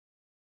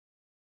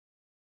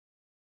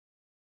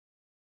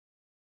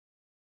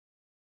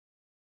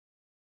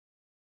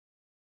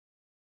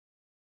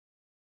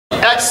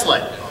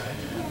Excellent.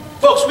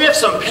 Folks, we have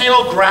some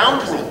panel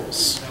ground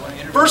rules.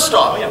 First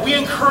off, we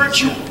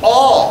encourage you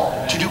all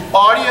to do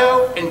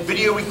audio and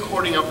video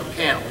recording of the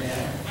panel.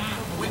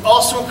 We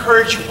also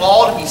encourage you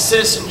all to be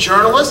citizen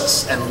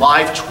journalists and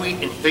live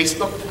tweet and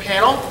Facebook the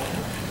panel.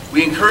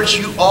 We encourage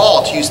you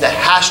all to use the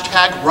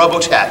hashtag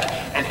Robotech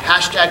and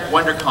hashtag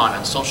Wondercon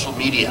on social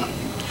media.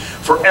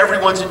 For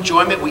everyone's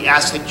enjoyment, we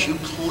ask that you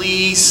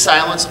please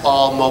silence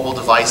all mobile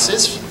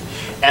devices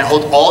and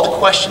hold all the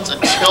questions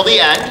until the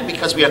end,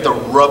 because we have the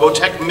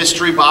Robotech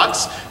mystery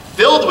box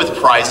filled with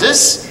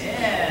prizes.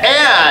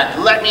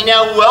 And let me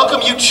now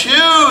welcome you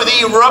to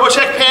the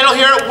Robotech panel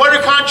here at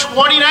Wondercon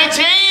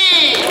 2019.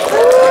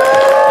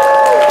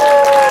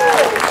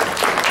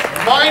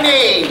 My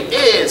name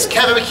is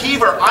Kevin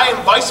McKeever. I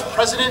am Vice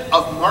President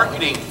of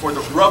Marketing for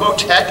the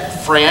Robotech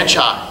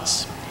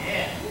franchise.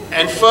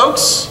 And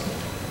folks,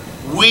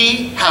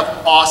 we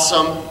have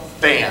awesome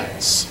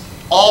fans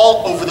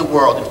all over the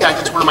world. In fact,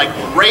 it's one of my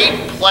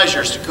great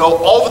pleasures to go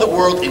all over the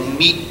world and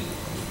meet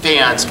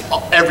fans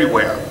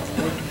everywhere.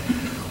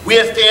 We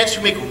have fans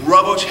who make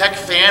Robotech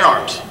fan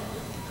art.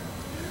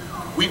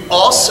 We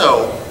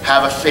also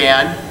have a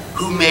fan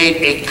who made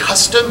a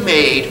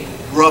custom-made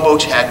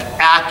Robotech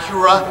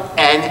Acura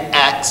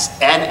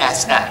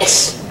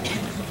NSX.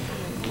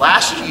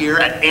 Last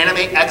year at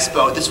Anime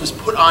Expo, this was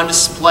put on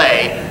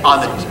display on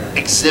the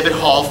exhibit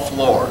hall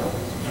floor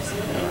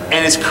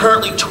and is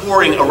currently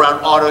touring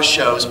around auto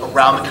shows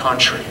around the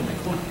country.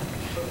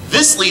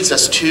 This leads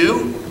us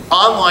to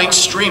online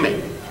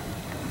streaming.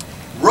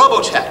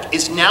 Robotech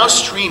is now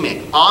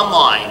streaming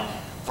online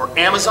for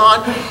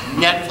Amazon,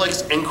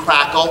 Netflix, and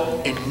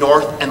Crackle in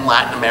North and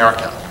Latin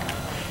America.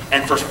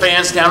 And for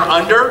fans down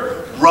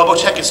under,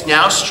 Robotech is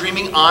now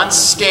streaming on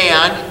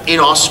Stan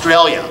in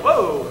Australia.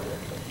 Whoa!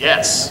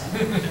 Yes.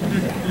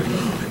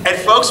 And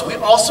folks, we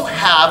also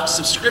have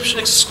subscription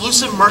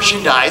exclusive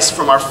merchandise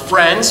from our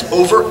friends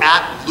over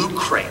at Loot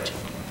Crate.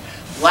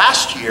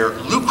 Last year,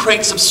 Loot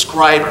Crate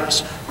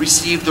subscribers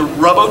received the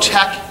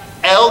Robotech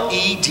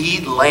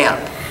LED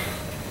lamp.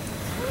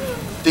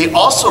 They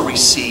also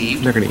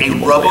received a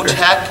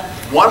Robotech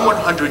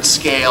 1/100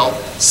 scale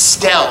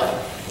Stealth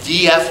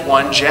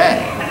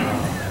VF1J.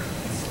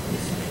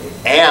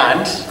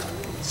 And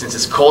since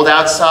it's cold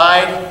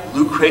outside,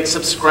 Loot Crate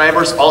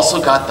subscribers also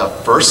got the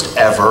first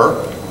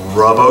ever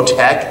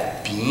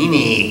Robotech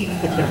beanie.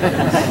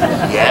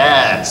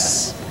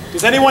 Yes.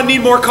 Does anyone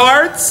need more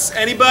cards?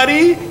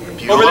 Anybody?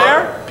 Bueller, over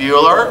there?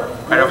 Bueller,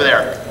 right over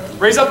there.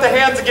 Raise up the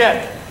hands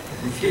again.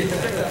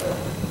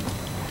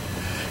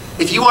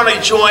 If you want to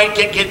join,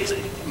 get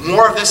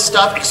more of this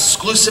stuff,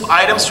 exclusive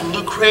items from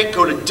Loot Crate,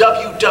 go to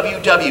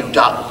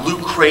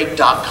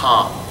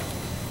www.lootcrate.com.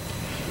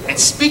 And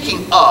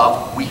speaking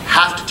of, we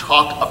have to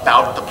talk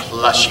about the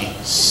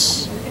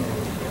plushies.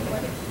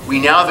 We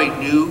now have a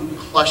new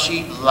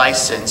plushie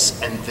license,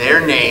 and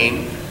their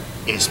name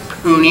is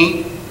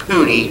Poony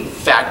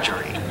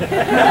Factory.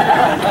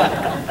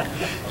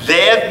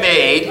 They have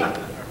made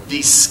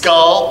the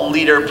Skull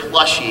Leader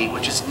plushie,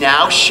 which is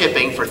now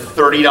shipping for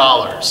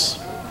 $30.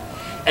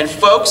 And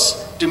folks,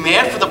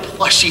 demand for the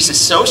plushies is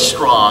so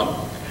strong,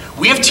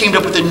 we have teamed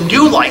up with a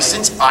new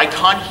license,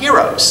 Icon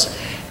Heroes.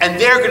 And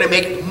they're going to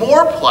make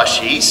more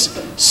plushies,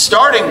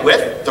 starting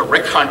with the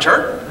Rick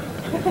Hunter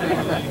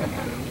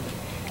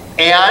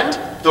and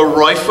the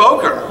Roy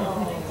Fokker.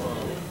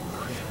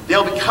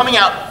 They'll be coming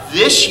out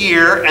this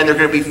year, and they're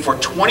going to be for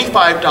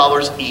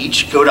 $25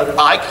 each. Go to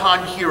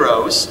Icon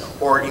Heroes,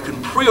 or you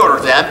can pre-order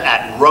them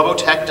at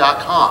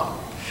Robotech.com.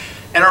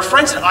 And our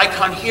friends at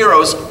Icon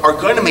Heroes are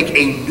going to make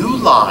a new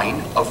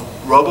line of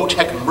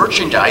Robotech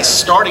merchandise,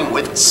 starting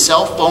with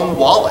cell phone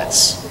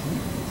wallets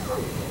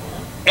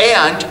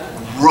and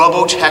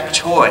Robotech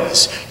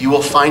toys. You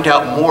will find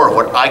out more of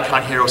what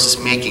Icon Heroes is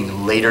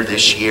making later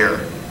this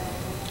year.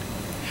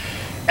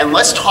 And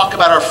let's talk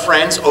about our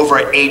friends over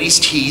at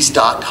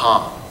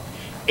 80stees.com.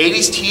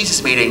 80s Tees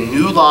has made a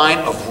new line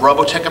of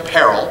Robotech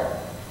apparel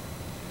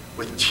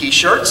with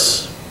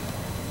t-shirts,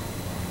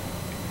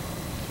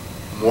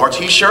 more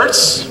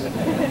t-shirts.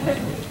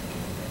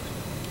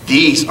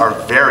 These are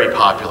very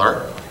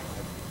popular.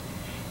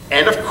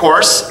 And of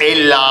course,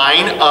 a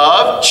line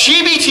of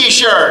chibi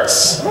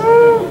t-shirts.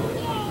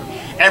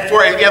 And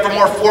for if you have a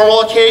more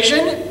formal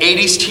occasion,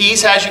 80s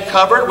Tees has you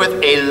covered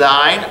with a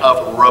line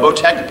of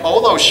Robotech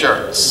polo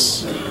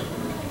shirts.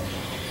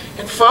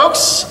 And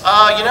folks,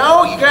 you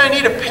know, you're gonna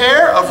need a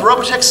pair of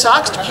Robotech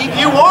socks to keep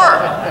you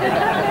warm.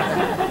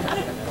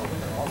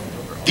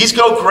 These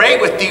go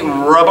great with the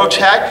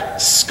Robotech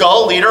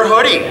Skull Leader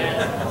hoodie.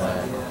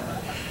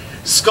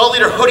 Skull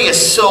Leader hoodie has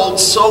sold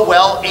so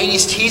well,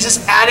 80s Tees has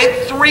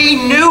added 3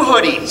 new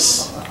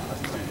hoodies.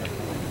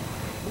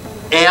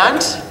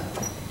 And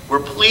we're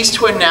pleased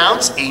to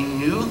announce a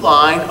new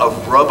line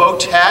of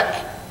Robotech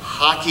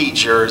hockey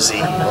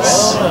jerseys.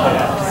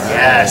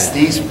 Yes,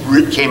 these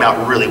came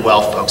out really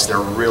well, folks. They're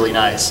really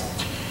nice.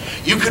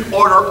 You can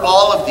order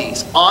all of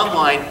these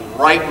online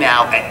right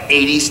now at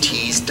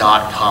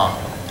 80stees.com.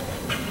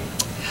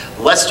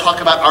 Let's talk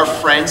about our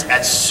friends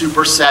at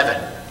Super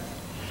 7.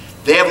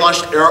 They have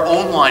launched their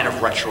own line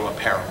of retro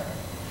apparel,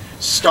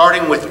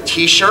 starting with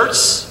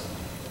t-shirts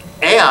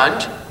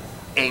and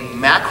a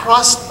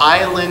Macross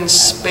Island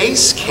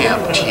Space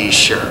Camp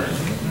t-shirt.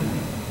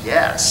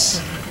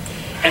 Yes.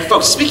 And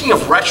folks, speaking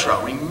of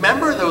retro,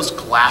 remember those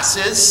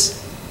glasses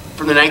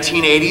from the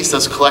 1980s,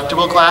 those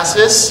collectible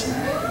glasses?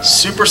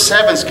 Super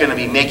 7's gonna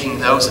be making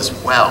those as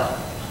well.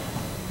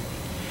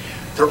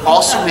 They're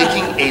also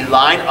making a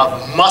line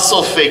of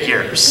muscle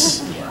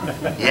figures.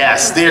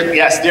 Yes,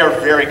 they're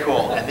very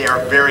cool, and they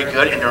are very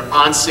good, and they're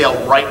on sale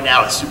right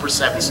now at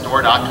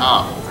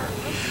super7store.com.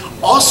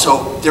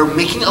 Also, they're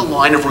making a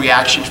line of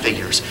reaction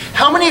figures.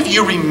 How many of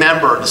you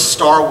remember the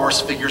Star Wars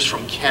figures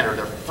from Kenner,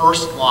 their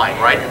first line,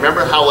 right?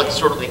 Remember how like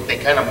sort of they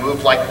kind of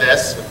move like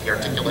this with the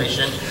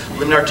articulation,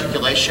 limited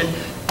articulation?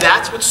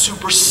 That's what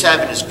Super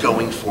 7 is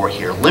going for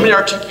here. Limited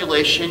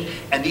articulation,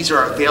 and these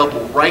are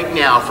available right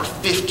now for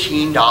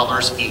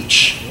 $15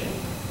 each.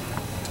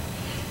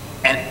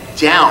 And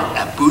down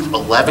at booth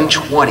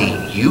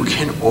 1120, you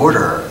can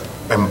order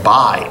and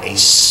buy a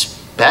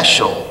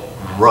special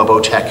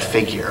Robotech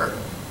figure.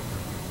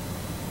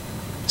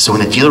 So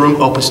when the dealer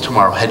room opens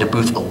tomorrow, head to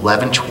booth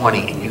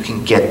 1120 and you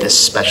can get this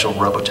special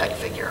Robotech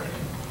figure.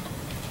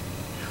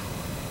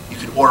 You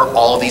can order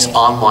all of these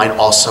online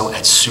also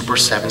at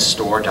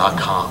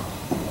super7store.com.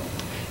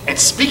 And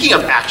speaking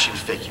of action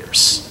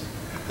figures,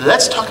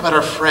 let's talk about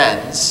our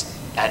friends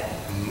at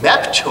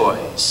MEP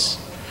Toys.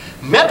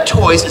 MEP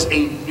Toys is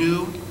a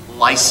new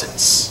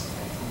license,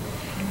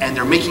 and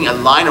they're making a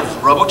line of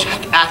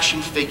Robotech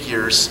action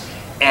figures,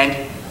 and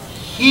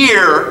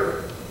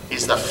here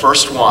is the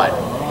first one.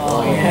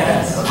 Oh,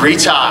 yes.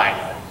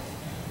 Britai.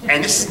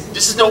 And this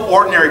is no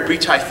ordinary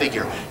Britai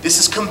figure. This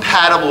is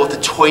compatible with the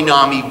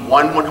Toynami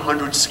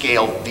 1/100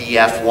 scale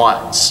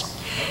VF1s.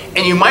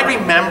 And you might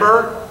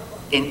remember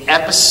in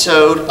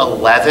episode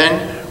 11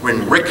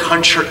 when Rick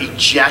Hunter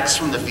ejects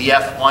from the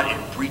VF1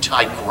 and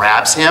Britai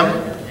grabs him.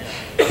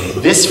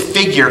 This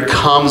figure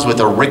comes with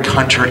a Rick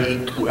Hunter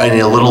and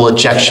a little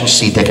ejection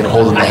seat that can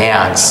hold in the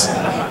hands.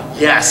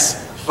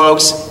 Yes,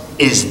 folks,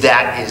 is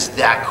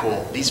that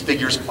cool. These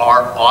figures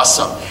are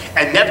awesome.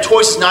 And MEP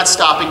Toys is not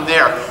stopping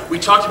there. We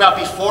talked about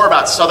before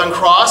about Southern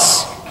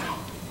Cross.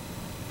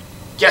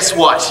 Guess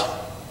what?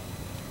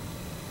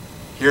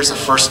 Here's a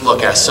first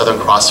look at a Southern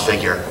Cross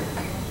figure.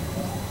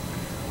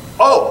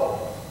 Oh,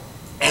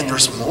 and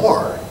there's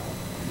more.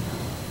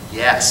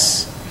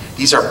 Yes,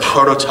 these are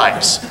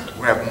prototypes.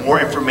 We're gonna have more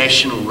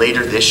information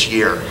later this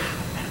year.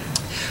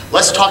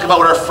 Let's talk about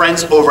what our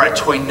friends over at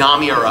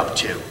Toynami are up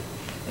to.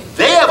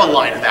 They have a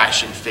line of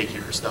action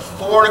figures, the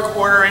 4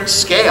 1/4 inch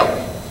scale.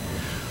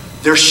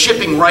 They're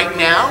shipping right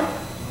now.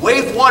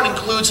 Wave 1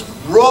 includes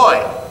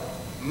Roy,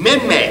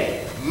 Minmay,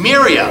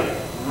 Miriam,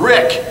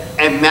 Rick,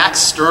 and Matt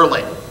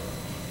Sterling.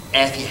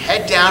 And if you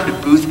head down to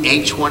booth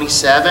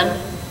 827,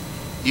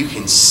 you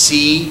can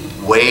see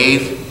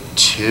Wave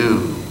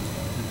 2.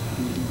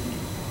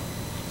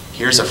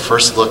 Here's a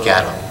first look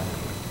at them.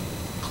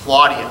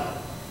 Claudia,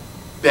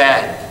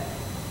 Ben,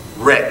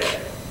 Rick,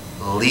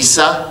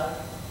 Lisa,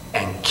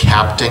 and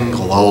Captain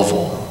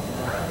Gloval.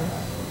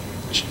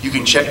 You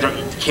can check,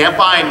 you can't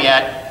buy them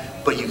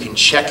yet, but you can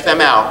check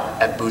them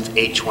out at booth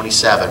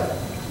 827.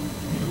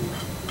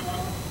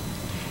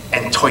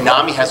 And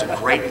Toynami has a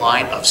great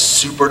line of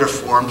super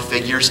deformed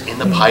figures in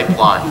the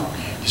pipeline.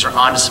 These are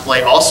on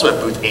display also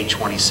at booth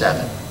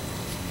 827.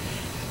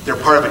 They're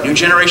part of a new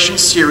generation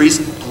series,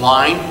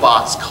 blind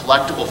box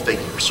collectible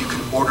figures. You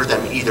can order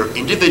them either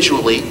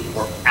individually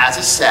or as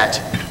a set,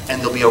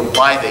 and they'll be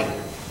arriving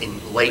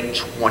in late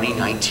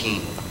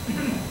 2019.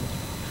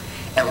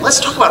 And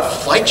let's talk about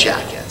flight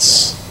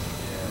jackets.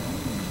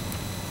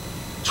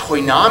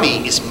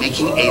 Toynami is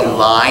making a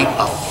line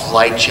of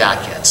flight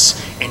jackets,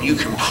 and you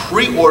can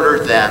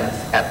pre-order them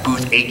at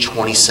booth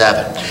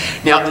 827.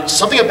 Now,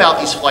 something about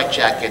these flight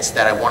jackets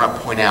that I want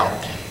to point out.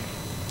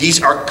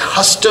 These are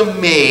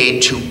custom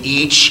made to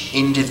each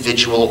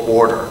individual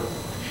order.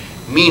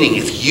 Meaning,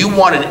 if you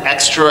want an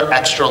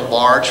extra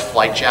large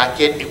flight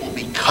jacket, it will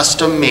be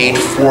custom made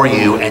for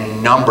you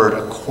and numbered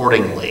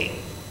accordingly.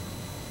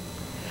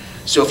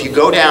 So if you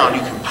go down,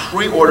 you can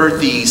pre-order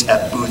these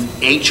at booth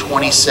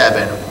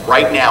 827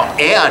 right now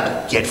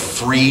and get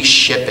free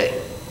shipping.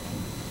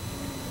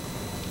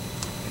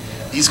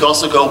 These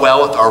also go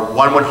well with our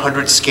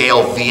 1/100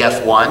 scale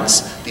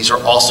VF1s. These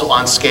are also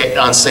on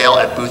sale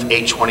at booth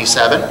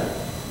 827.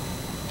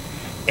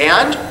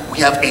 And we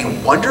have a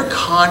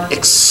Wondercon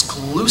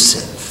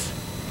exclusive,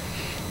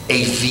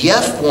 a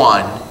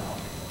VF1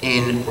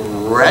 in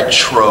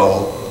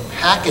retro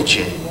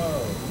packaging.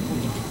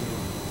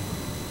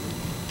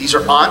 These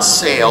are on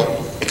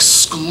sale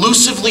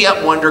exclusively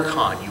at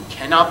Wondercon. You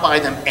cannot buy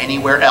them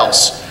anywhere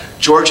else.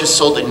 George has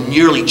sold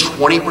nearly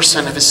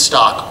 20% of his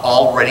stock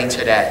already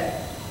today.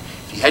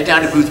 If you head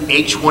down to booth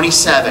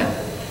 827,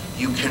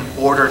 you can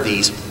order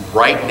these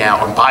right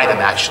now, and buy them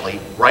actually,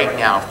 right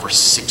now for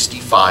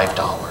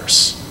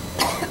 $65.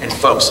 And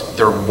folks,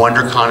 they're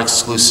Wondercon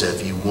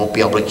exclusive. You won't be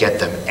able to get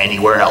them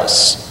anywhere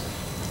else.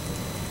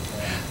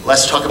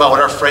 Let's talk about what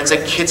our friends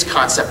at Kids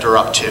Concept are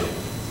up to.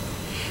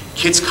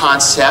 Kids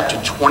Concept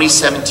in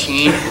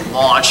 2017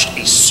 launched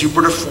a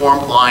super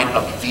deformed line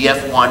of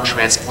VF1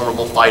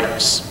 transformable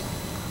fighters.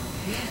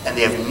 And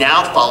they have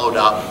now followed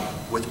up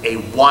with a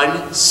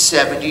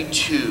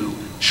 172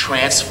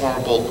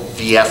 transformable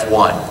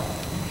VF1.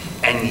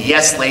 And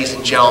yes, ladies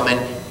and gentlemen,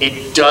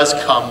 it does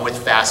come with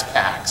fast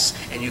packs.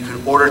 And you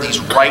can order these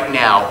right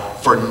now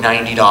for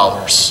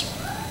 $90.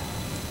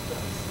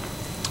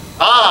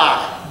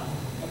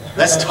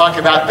 Let's talk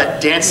about the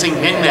Dancing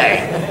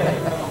Min-May.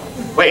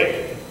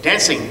 Wait,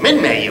 Dancing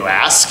Min-May, you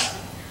ask?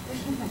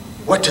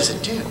 What does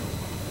it do?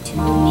 To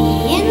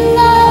be in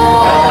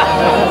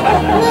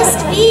love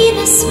must be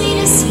the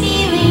sweetest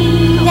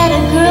feeling that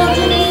a girl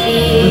can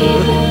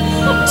feel.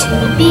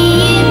 To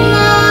be in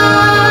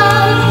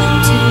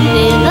love, to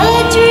live a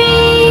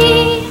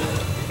dream.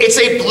 It's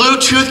a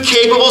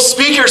Bluetooth-capable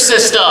speaker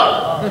system.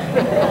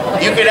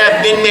 You can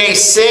have Min-May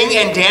sing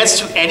and dance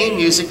to any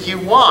music you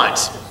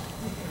want.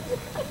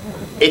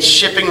 It's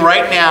shipping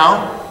right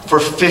now for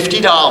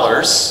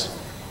 $50.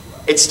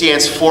 It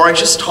stands 4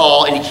 inches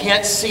tall, and you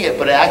can't see it,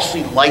 but it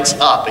actually lights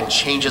up and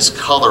changes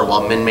color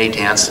while Min-May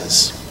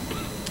dances.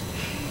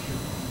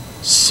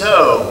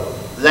 So,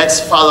 let's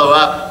follow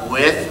up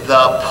with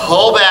the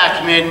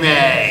pullback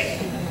Min-May.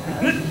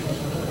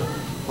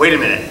 Wait a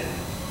minute.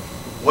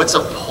 What's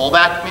a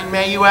pullback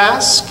Min-May, you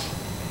ask?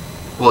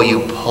 Well,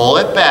 you pull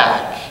it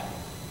back,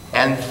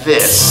 and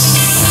this.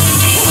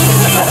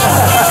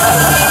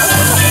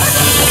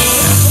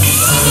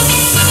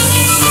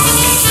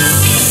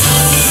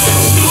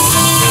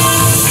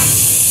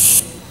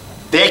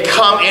 They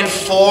come in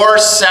 4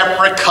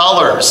 separate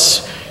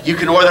colors. You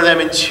can order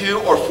them in 2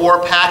 or 4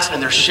 packs, and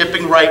they're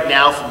shipping right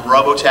now from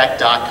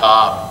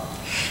Robotech.com.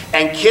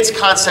 And Kids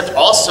Concept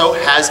also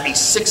has a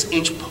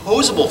 6-inch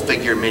posable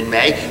figure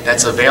Min-May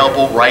that's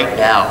available right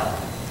now.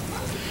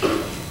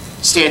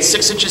 Stands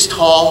 6 inches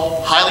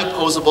tall, highly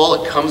posable.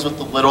 It comes with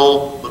the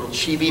little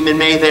chibi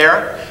Min-May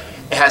there.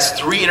 It has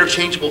 3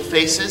 interchangeable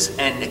faces,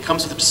 and it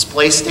comes with a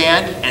display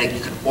stand, and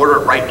you can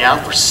order it right now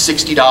for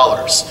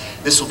 $60.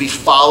 This will be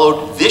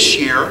followed this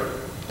year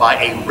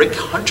by a Rick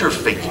Hunter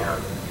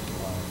figure.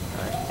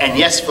 And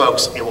yes,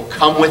 folks, it will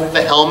come with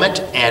the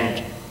helmet,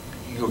 and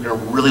you're going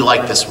to really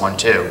like this one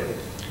too.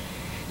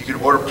 You can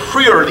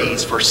pre-order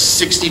these for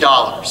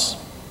 $60.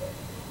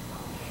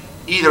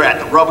 Either at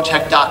the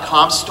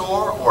Robotech.com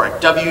store or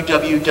at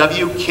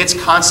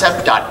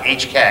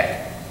www.kidsconcept.hk.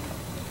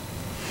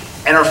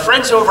 And our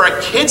friends over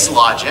at Kids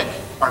Logic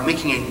are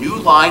making a new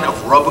line of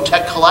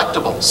Robotech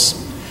collectibles,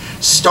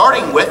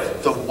 starting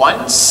with the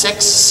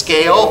 1/6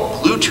 scale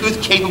Bluetooth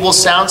capable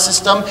sound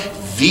system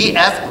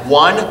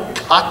VF1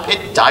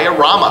 cockpit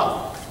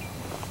diorama.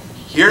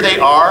 Here they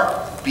are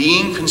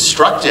being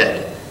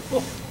constructed.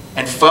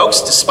 And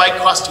folks, despite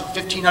costing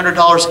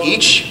 $1,500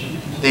 each,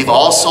 they've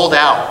all sold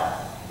out.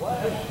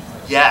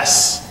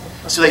 Yes.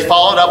 So they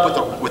followed up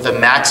with a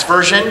Max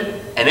version,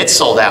 and it's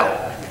sold out.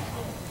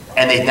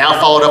 And they've now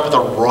followed up with a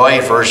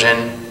Roy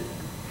version.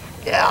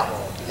 Yeah,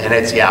 and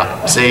it's,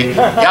 see? You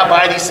gotta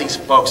buy these things,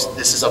 folks.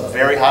 This is a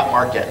very hot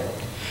market.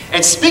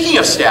 And speaking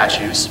of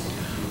statues,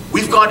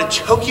 we've gone to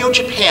Tokyo,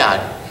 Japan,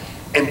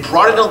 and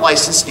brought in a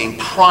license named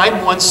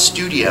Prime One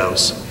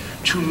Studios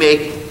to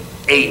make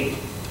a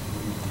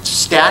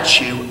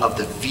statue of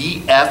the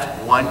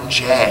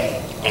VF1J.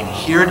 And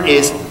here it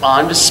is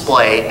on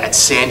display at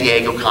San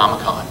Diego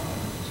Comic-Con.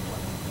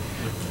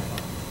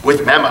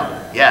 With Memo,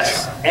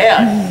 yes.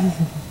 And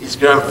he's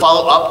going to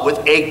follow up with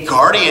a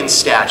Guardian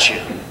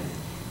statue.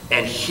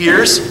 And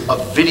here's a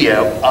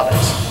video of it.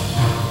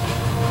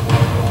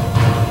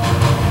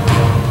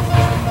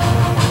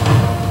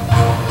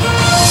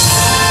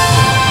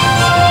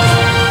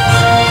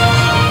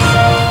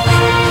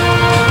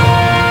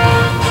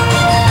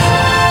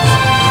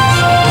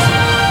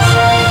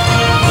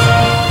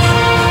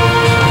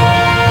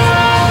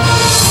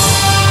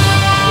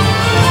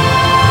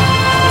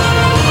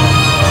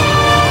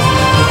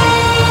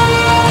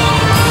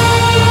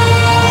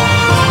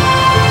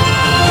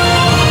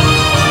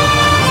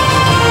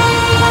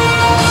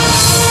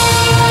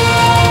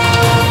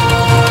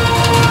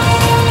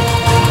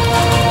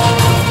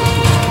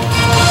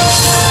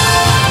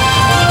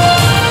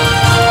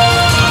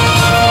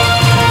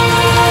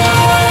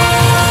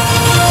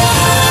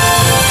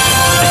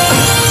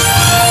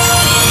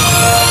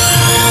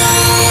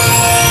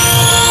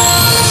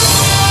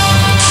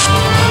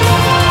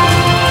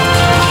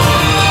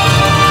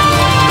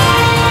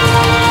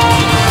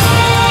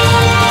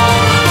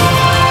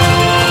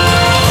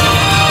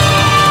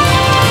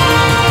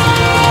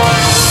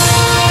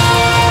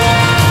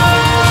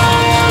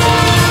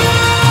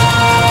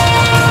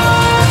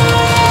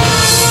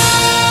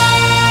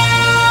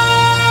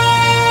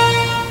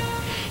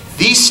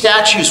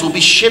 Statues will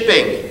be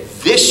shipping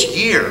this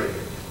year.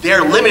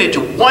 They're limited to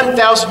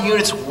 1,000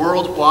 units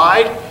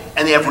worldwide,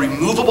 and they have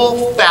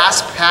removable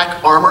fast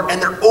pack armor,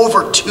 and they're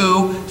over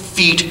 2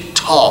 feet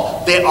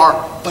tall. They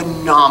are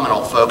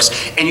phenomenal, folks,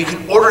 and you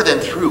can order them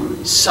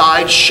through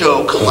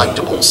Sideshow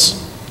Collectibles.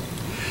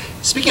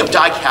 Speaking of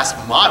die-cast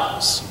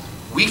models,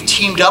 we've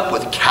teamed up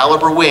with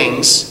Caliber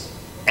Wings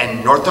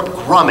and Northrop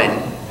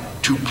Grumman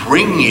to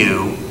bring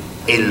you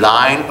a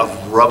line of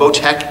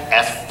Robotech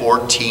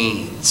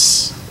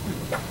F-14s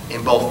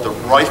in both the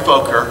Roy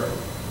Fokker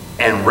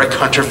and Rick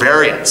Hunter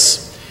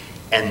variants.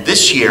 And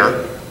this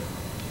year,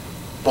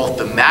 both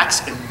the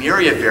Max and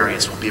Myria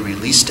variants will be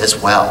released as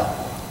well.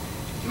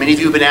 Many of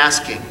you have been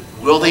asking,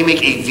 will they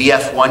make a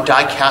VF1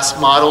 die-cast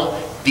model?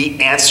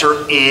 The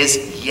answer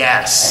is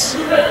yes.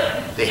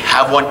 They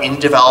have one in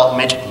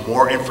development.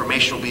 More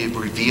information will be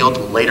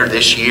revealed later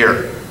this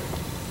year.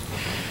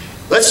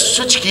 Let's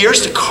switch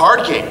gears to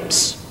card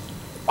games.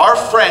 Our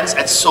friends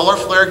at Solar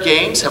Flare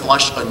Games have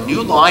launched a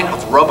new line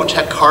of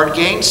Robotech card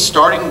games,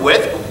 starting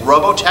with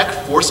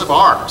Robotech Force of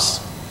Arms.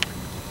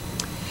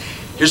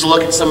 Here's a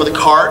look at some of the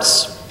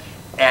cards.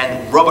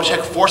 And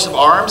Robotech Force of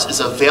Arms is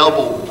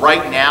available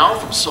right now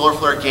from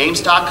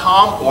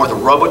solarflaregames.com or the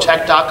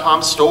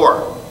robotech.com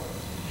store.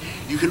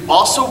 You can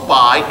also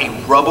buy a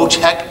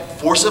Robotech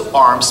Force of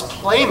Arms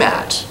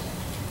playmat.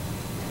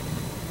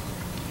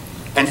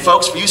 And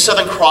folks, for you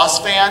Southern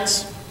Cross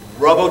fans,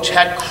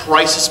 Robotech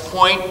Crisis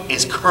Point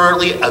is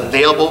currently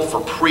available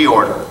for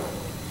pre-order.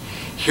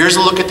 Here's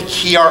a look at the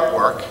key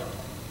artwork,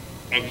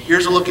 and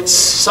here's a look at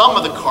some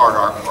of the card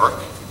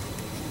artwork.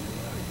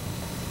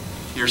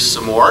 Here's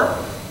some more.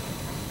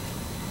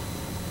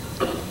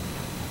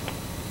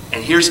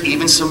 And here's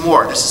even some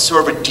more. This is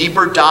sort of a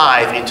deeper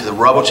dive into the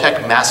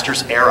Robotech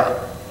Masters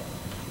era.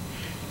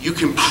 You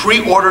can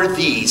pre-order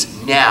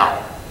these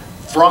now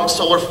from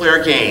Solar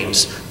Flare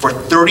Games for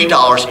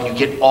 $30, and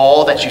you get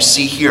all that you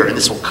see here. And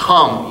this will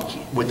come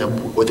with a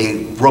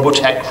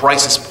Robotech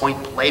Crisis Point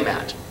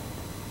playmat.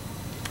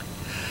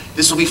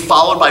 This will be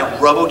followed by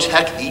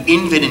Robotech The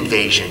Invid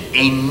Invasion,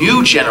 a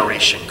new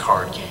generation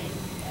card game.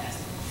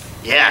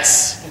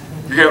 Yes.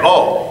 You're gonna,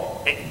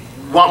 oh,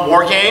 want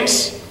more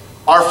games?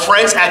 Our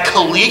friends at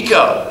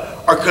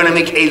Coleco are going to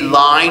make a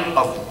line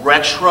of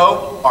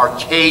retro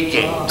arcade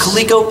games.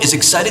 Coleco is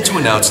excited to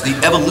announce the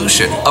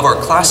evolution of our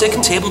classic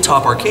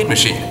tabletop arcade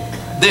machine.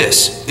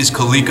 This is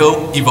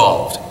Coleco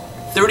Evolved.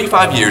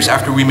 35 years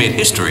after we made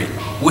history,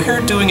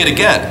 we're doing it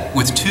again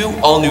with two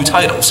all-new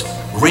titles,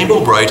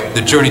 Rainbow Bright,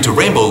 The Journey to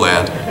Rainbow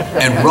Land,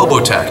 and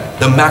Robotech,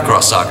 The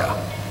Macross Saga.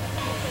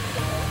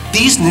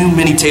 These new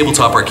mini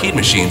tabletop arcade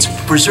machines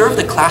preserve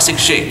the classic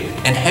shape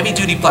and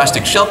heavy-duty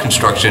plastic shell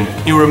construction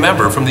you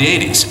remember from the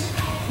 80s.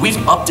 We've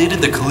updated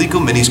the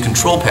Coleco Mini's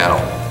control panel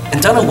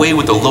and done away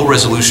with the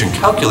low-resolution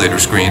calculator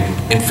screen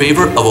in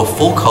favor of a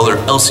full-color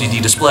LCD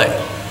display.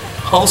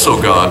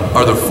 Also gone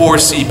are the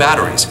 4C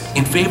batteries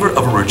in favor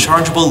of a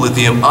rechargeable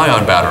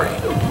lithium-ion battery.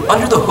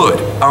 Under the hood,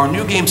 our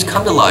new games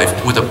come to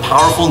life with a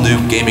powerful new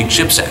gaming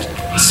chipset.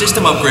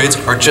 System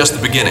upgrades are just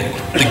the beginning.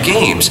 The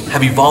games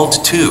have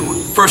evolved too.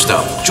 First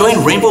up,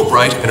 join Rainbow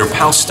Bright and her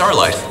pal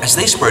Starlight as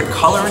they spread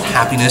color and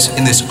happiness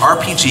in this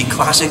RPG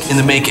classic in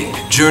the making,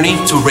 Journey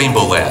to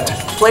Rainbow Land.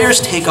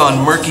 Players take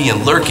on Murky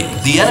and Lurky,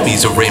 the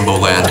enemies of Rainbow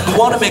Land, who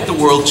want to make the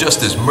world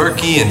just as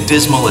murky and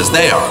dismal as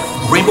they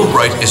are. Rainbow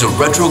Bright is a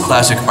retro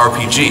classic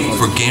RPG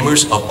for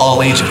gamers of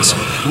all ages.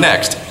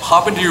 Next,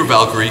 hop into your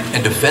Valkyrie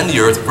and defend the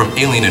Earth from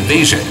alien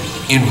invasion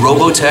in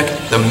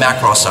Robotech, The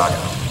Macross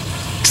Saga.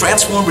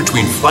 Transform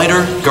between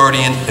Fighter,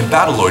 Guardian, and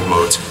Battleoid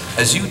modes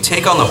as you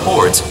take on the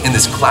hordes in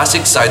this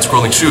classic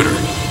side-scrolling shooter.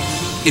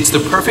 It's the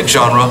perfect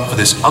genre for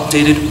this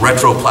updated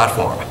retro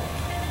platform.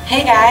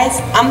 Hey guys,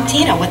 I'm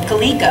Tina with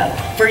Coleco.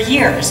 For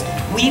years,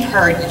 we've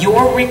heard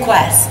your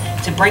requests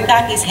to bring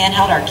back these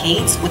handheld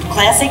arcades with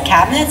classic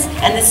cabinets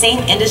and the same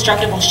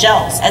indestructible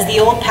shelves as the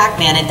old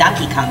Pac-Man and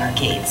Donkey Kong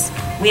arcades.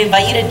 We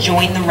invite you to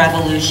join the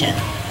revolution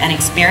and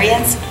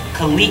experience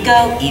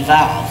Coleco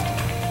Evolved.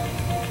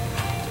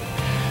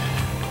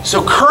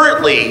 So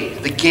currently,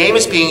 the game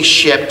is being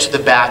shipped to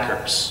the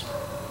backers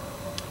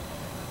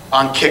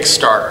on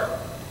Kickstarter.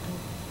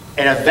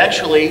 And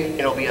eventually,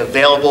 it'll be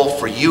available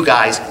for you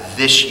guys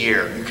this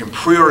year. You can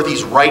pre-order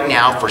these right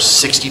now for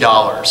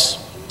 $60.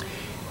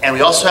 And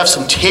we also have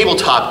some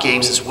tabletop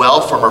games as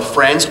well from our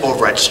friends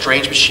over at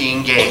Strange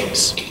Machine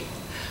Games.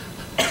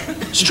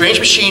 Strange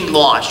Machine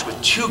launched with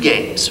two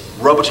games,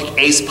 Robotech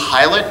Ace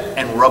Pilot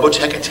and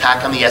Robotech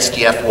Attack on the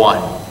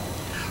SDF-1.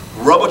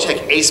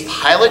 Robotech Ace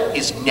Pilot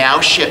is now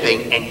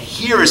shipping, and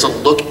here is a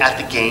look at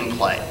the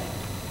gameplay.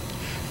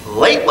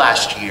 Late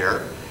last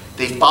year,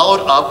 they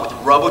followed up with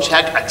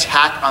Robotech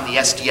Attack on the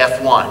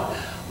SDF-1,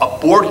 a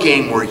board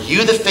game where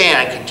you, the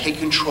fan, can take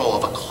control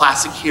of a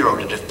classic hero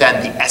to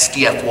defend the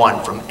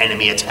SDF-1 from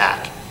enemy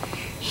attack.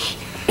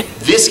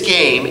 This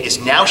game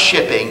is now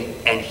shipping,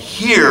 and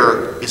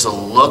here is a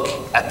look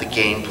at the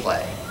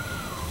gameplay.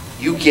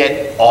 You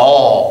get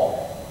all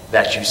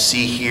that you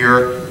see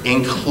here,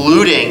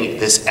 including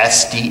this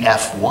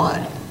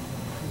SDF-1.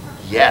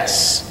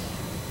 Yes.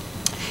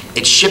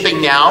 It's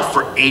shipping now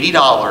for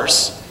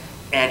 $80,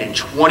 and in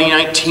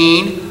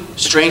 2019,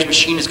 Strange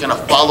Machine is gonna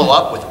follow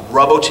up with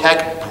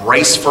Robotech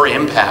Brace for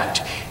Impact.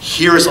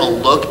 Here's a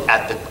look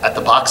at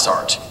the box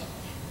art.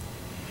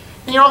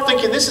 And you're all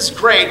thinking, this is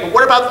great, but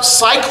what about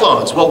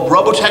Cyclones? Well,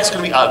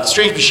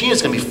 Strange Machine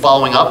is gonna be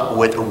following up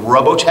with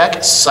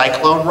Robotech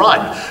Cyclone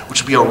Run,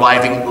 which will be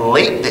arriving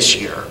late this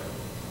year.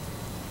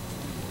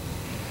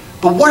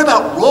 But what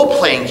about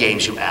role-playing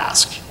games, you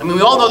ask? I mean,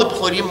 we all know the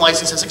Palladium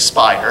license has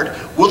expired.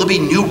 Will there be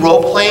new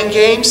role-playing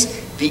games?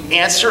 The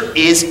answer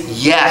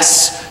is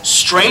yes.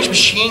 Strange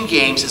Machine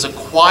Games has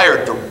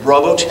acquired the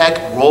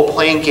Robotech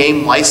role-playing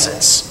game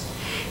license.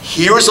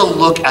 Here's a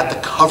look at the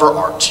cover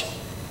art.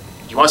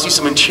 You want to see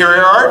some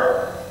interior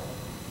art?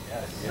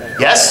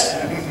 Yes?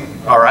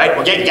 All right.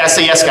 Well, you gotta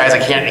say yes, guys. I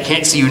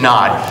can't see you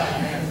nod.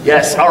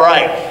 Yes. All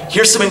right.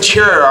 Here's some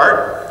interior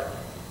art.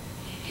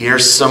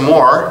 Here's some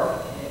more.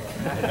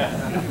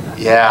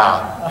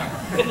 Yeah.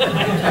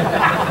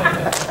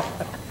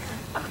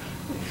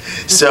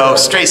 So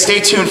stay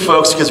tuned,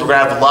 folks, because we're going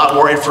to have a lot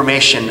more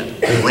information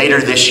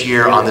later this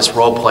year on this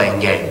role-playing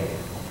game.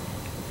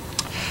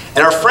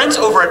 And our friends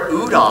over at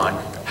Udon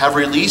have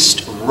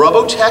released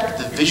Robotech,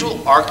 the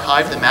Visual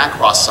Archive, the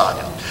Macross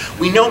Saga.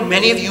 We know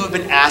many of you have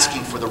been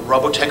asking for the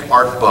Robotech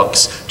art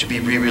books to be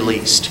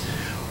re-released.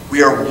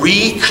 We are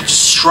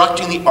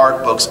reconstructing the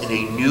art books in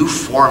a new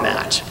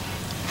format.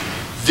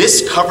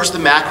 This covers the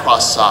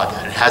Macross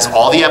Saga. It has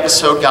all the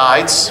episode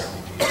guides,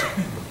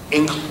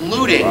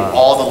 including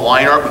all the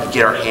line art we can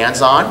get our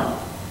hands on,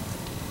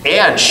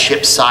 and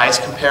ship size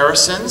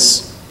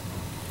comparisons,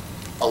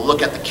 a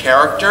look at the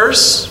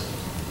characters,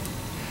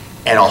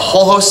 and a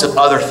whole host of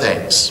other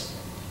things.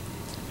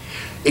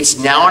 It's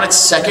now on its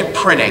second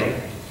printing,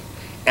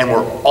 and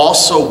we're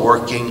also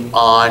working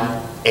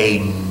on a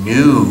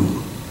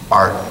new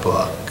art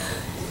book.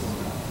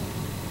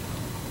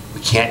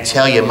 We can't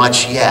tell you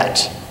much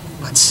yet,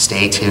 but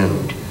stay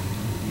tuned.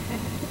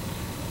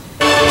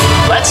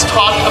 Let's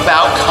talk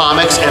about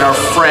comics and our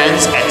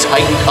friends at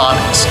Titan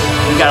Comics.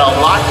 We've got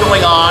a lot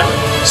going on,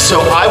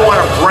 so I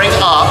want to bring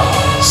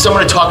up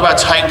someone to talk about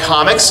Titan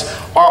Comics,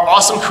 our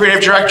awesome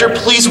creative director.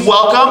 Please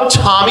welcome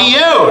Tommy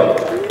Yoon.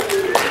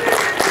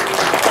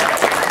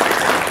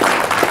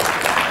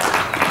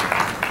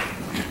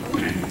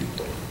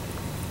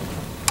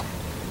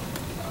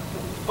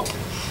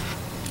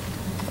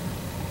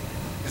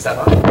 Is that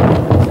on?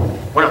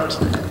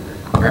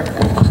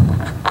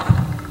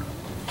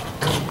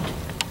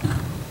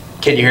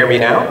 Can you hear me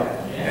now?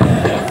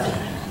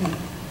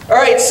 Yeah. All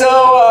right, so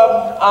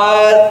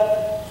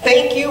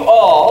thank you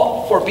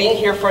all for being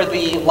here for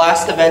the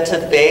last event of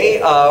the day.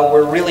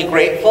 We're really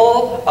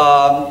grateful.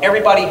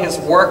 Everybody has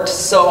worked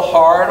so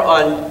hard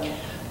on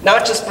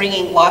not just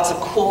bringing lots of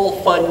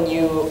cool, fun,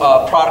 new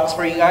products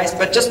for you guys,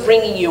 but just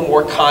bringing you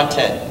more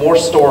content, more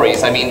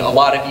stories. I mean, a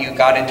lot of you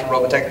got into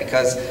Robotech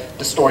because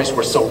the stories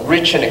were so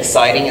rich and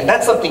exciting, and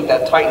that's something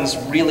that Titan's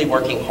really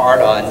working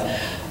hard on.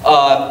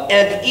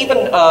 And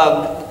even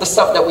the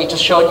stuff that we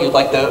just showed you,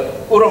 like the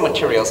Uro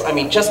materials, I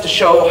mean, just to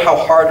show how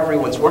hard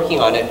everyone's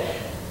working on it,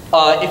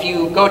 if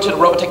you go to the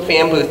Robotech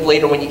fan booth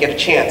later when you get a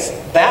chance,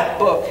 that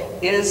book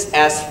is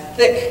as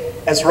thick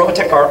as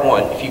Robotech Art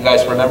 1, if you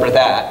guys remember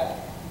that.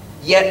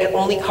 Yet it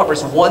only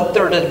covers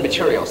 1/3 of the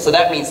material. So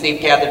that means they've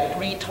gathered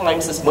 3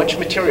 times as much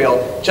material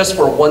just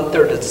for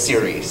 1/3 of the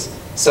series.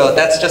 So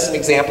that's just an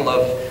example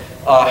of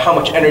how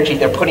much energy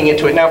they're putting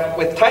into it. Now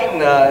with Titan,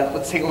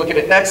 let's take a look at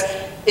it next.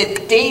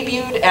 It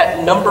debuted at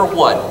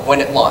 #1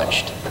 when it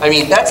launched. I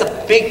mean, that's a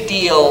big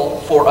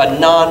deal for a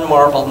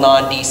non-Marvel,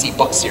 non-DC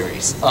book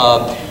series.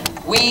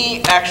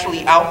 We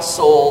actually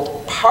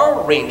outsold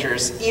Power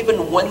Rangers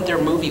even when their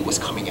movie was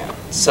coming out.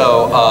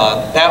 So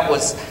that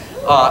was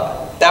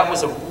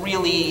a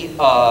really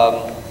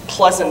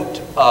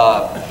pleasant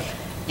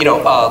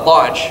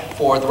launch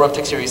for the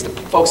Robotech series. The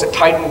folks at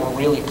Titan were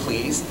really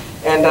pleased.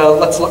 And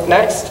let's look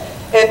next.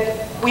 And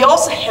we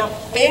also have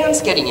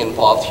fans getting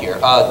involved here.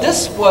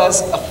 This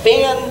was a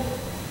fan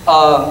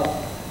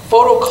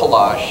photo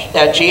collage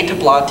that Jay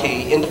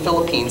Tablante in the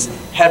Philippines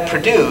had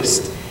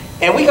produced,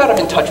 and we got him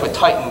in touch with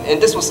Titan.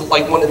 And this was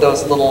like one of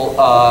those little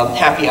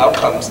happy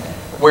outcomes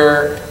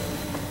where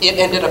it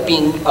ended up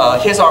being,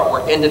 his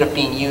artwork ended up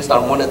being used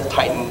on one of the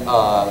Titan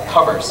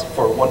covers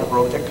for one of the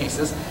Robotech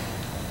pieces.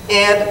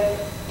 And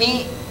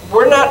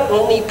we're not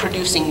only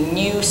producing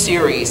new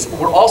series,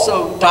 we're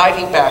also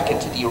diving back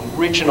into the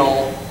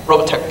original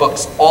Robotech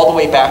books all the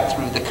way back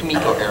through the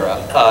Kamiko era.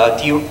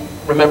 Do you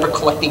remember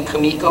collecting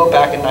Kamiko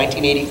back in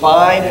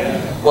 1985? Yeah.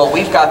 Well,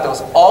 we've got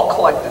those all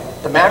collected.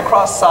 The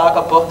Macross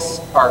Saga books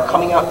are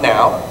coming out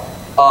now.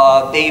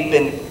 They've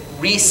been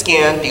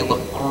rescanned, they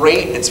look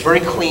great, it's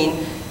very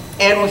clean.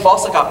 And we've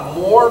also got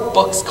more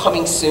books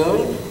coming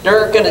soon.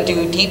 They're going to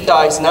do deep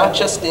dives not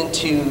just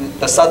into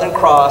the Southern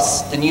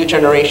Cross, the New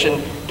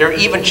Generation, they're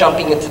even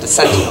jumping into the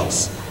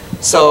Sentinels.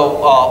 So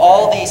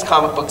all these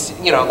comic books,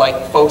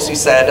 like folks who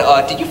said,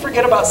 did you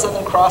forget about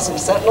Southern Cross and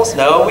Sentinels?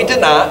 No, we did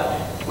not.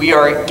 We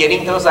are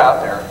getting those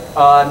out there.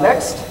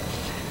 Next.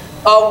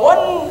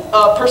 One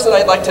person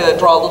I'd like to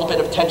draw a little bit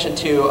of attention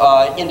to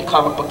in the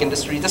comic book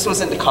industry, this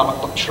was in the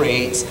comic book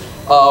trades.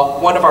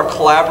 One of our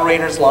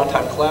collaborators,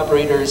 longtime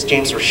collaborators,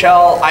 James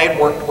Rochelle, I had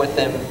worked with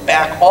him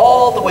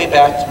all the way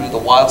back through the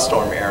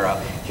Wildstorm era.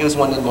 He was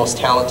one of the most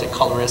talented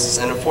colorists,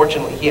 and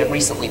unfortunately he had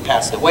recently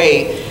passed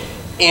away.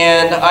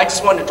 And I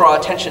just wanted to draw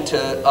attention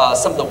to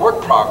some of the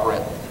work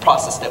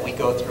process that we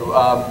go through.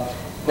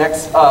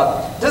 Next,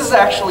 this is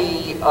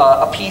actually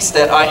a piece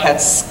that I had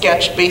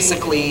sketched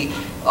basically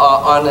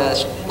on a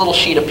little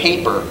sheet of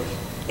paper.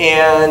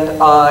 And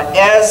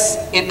as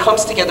it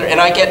comes together and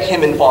I get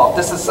him involved,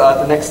 this is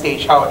the next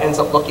stage, how it ends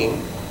up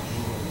looking.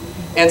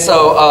 And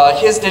so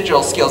his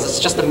digital skills, it's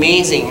just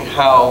amazing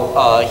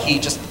how he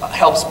just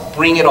helps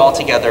bring it all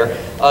together.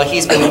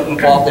 He's been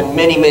involved in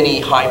many,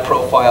 many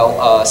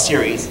high-profile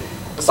series,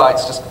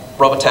 besides just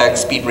Robotech,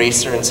 Speed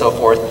Racer, and so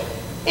forth.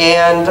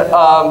 And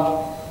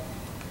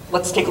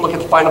let's take a look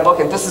at the final book,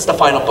 and this is the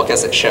final book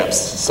as it ships.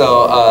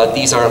 So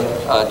these are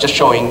just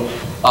showing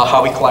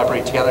how we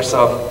collaborate together.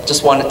 So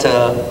just wanted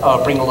to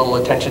bring a little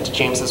attention to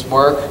James's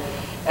work.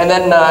 And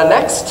then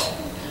next,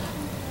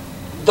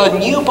 the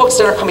new books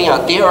that are coming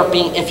out, they are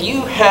being, if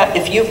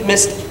you've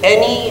missed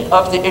any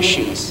of the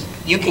issues,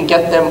 you can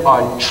get them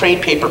on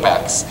trade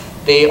paperbacks.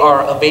 They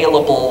are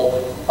available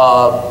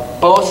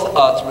both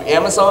through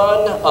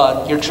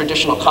Amazon, your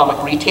traditional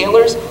comic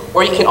retailers,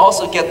 or you can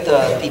also get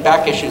the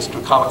back issues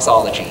through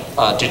Comixology,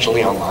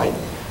 digitally online.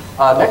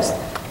 Next,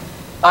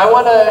 I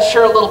want to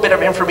share a little bit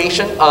of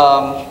information.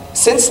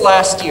 Since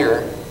last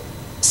year,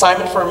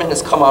 Simon Furman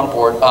has come on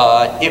board.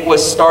 It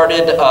was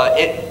started,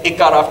 it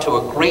got off to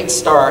a great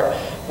start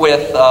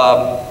with,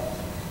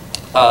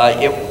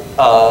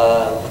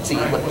 let's see,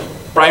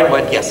 Brian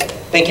Wood, yes,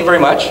 thank you very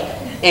much.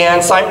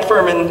 And Simon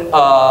Furman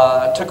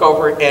took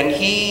over, and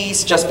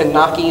he's just been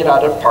knocking it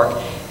out of the park.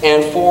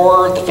 And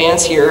for the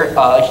fans here,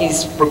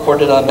 he's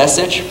recorded a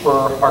message for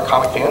our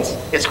comic fans.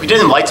 Yes, can we do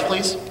them lights,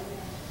 please?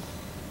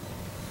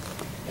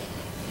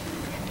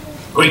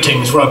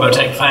 Greetings,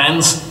 Robotech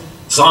fans.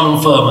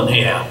 Simon Furman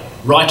here,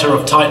 writer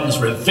of Titan's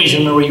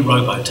revisionary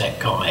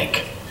Robotech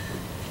comic.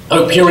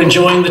 Hope you're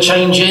enjoying the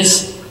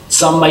changes,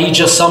 some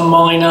major, some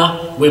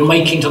minor, we're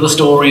making to the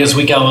story as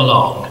we go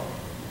along.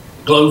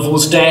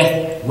 Gloval's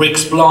death,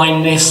 Rick's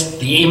blindness,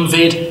 the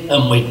Invid,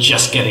 and we're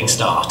just getting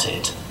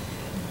started.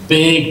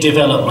 Big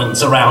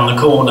developments around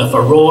the corner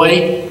for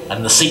Roy,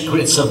 and the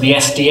secrets of the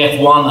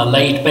SDF-1 are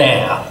laid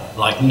bare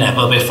like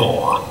never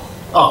before.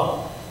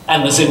 Oh,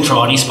 and the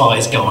Zintrani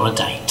spies go on a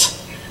date.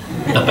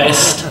 The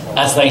best,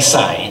 as they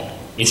say,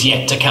 is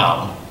yet to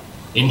come.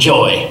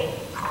 Enjoy.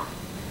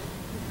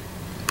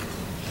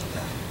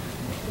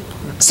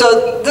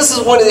 So this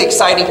is one of the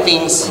exciting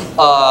things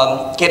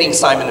getting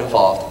Simon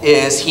involved,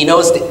 is he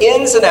knows the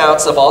ins and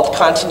outs of all the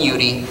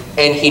continuity,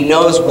 and he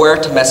knows where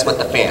to mess with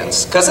the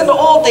fans. Because in the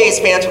old days,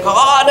 fans would go,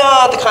 oh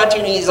no, the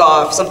continuity's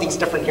off, something's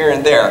different here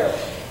and there.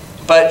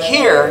 But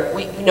here,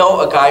 we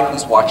know a guy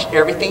who's watched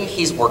everything,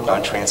 he's worked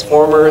on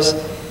Transformers,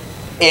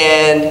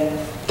 and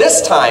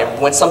this time,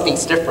 when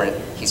something's different,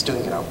 he's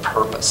doing it on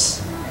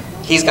purpose.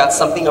 He's got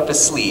something up his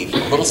sleeve, a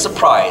little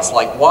surprise,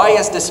 like why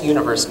is this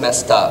universe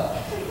messed up?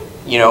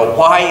 You know,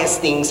 why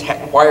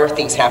are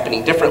things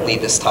happening differently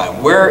this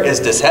time? Where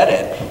is this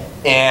headed?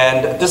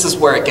 And this is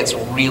where it gets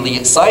really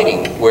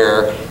exciting,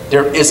 where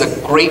there is a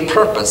great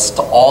purpose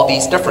to all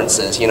these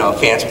differences. You know,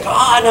 fans are like,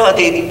 oh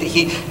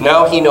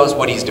no, he knows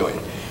what he's doing.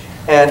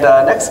 And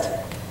next.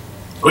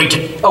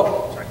 Greeting.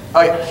 Oh,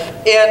 yeah.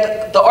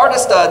 And the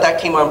artist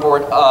that came on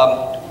board,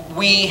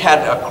 we had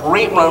a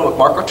great run with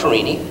Marco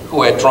Turini,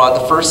 who had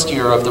drawn the first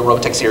year of the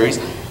Robotech series.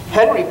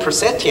 Henry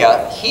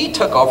Persetia, he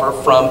took over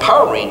from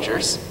Power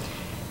Rangers,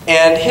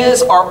 and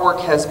his artwork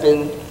has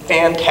been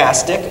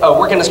fantastic.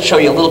 We're going to show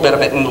you a little bit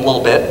of it in a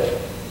little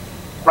bit.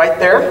 Right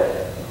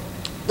there.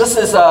 This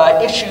is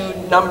issue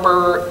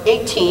number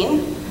 18,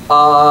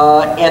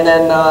 and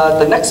then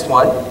the next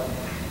one.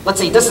 Let's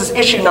see, this is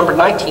issue number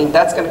 19.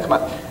 That's going to come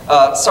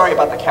out. Sorry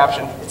about the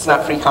caption. It's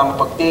not Free Comic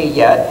Book Day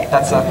yet.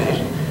 That's not the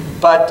issue.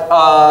 But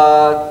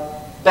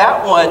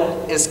that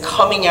one is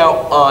coming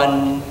out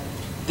on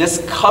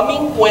this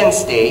coming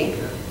Wednesday.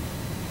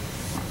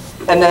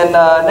 And then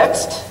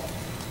next,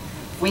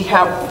 we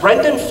have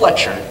Brendan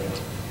Fletcher.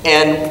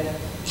 And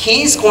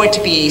he's going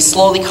to be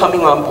slowly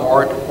coming on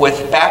board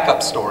with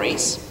backup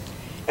stories.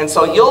 And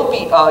so you'll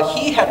be,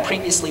 he had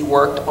previously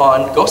worked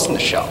on Ghost in the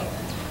Shell.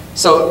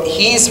 So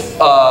he's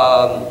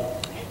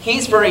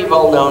very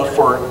well known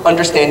for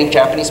understanding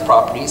Japanese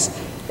properties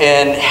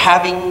and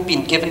having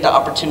been given the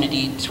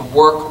opportunity to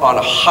work on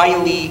a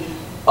highly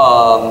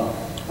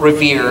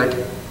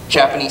revered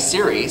Japanese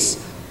series.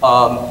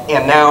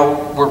 And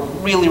now we're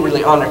really,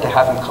 really honored to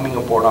have him coming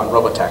aboard on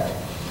Robotech.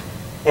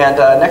 And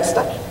next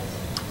up.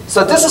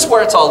 So this is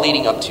where it's all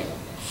leading up to.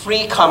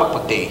 Free Comic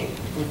Book Day.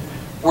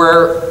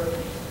 Where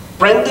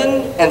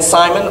Brendan and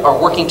Simon are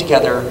working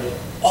together.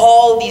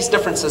 All these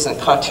differences in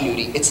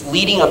continuity, it's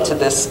leading up to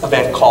this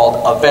event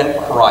called Event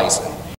Horizon.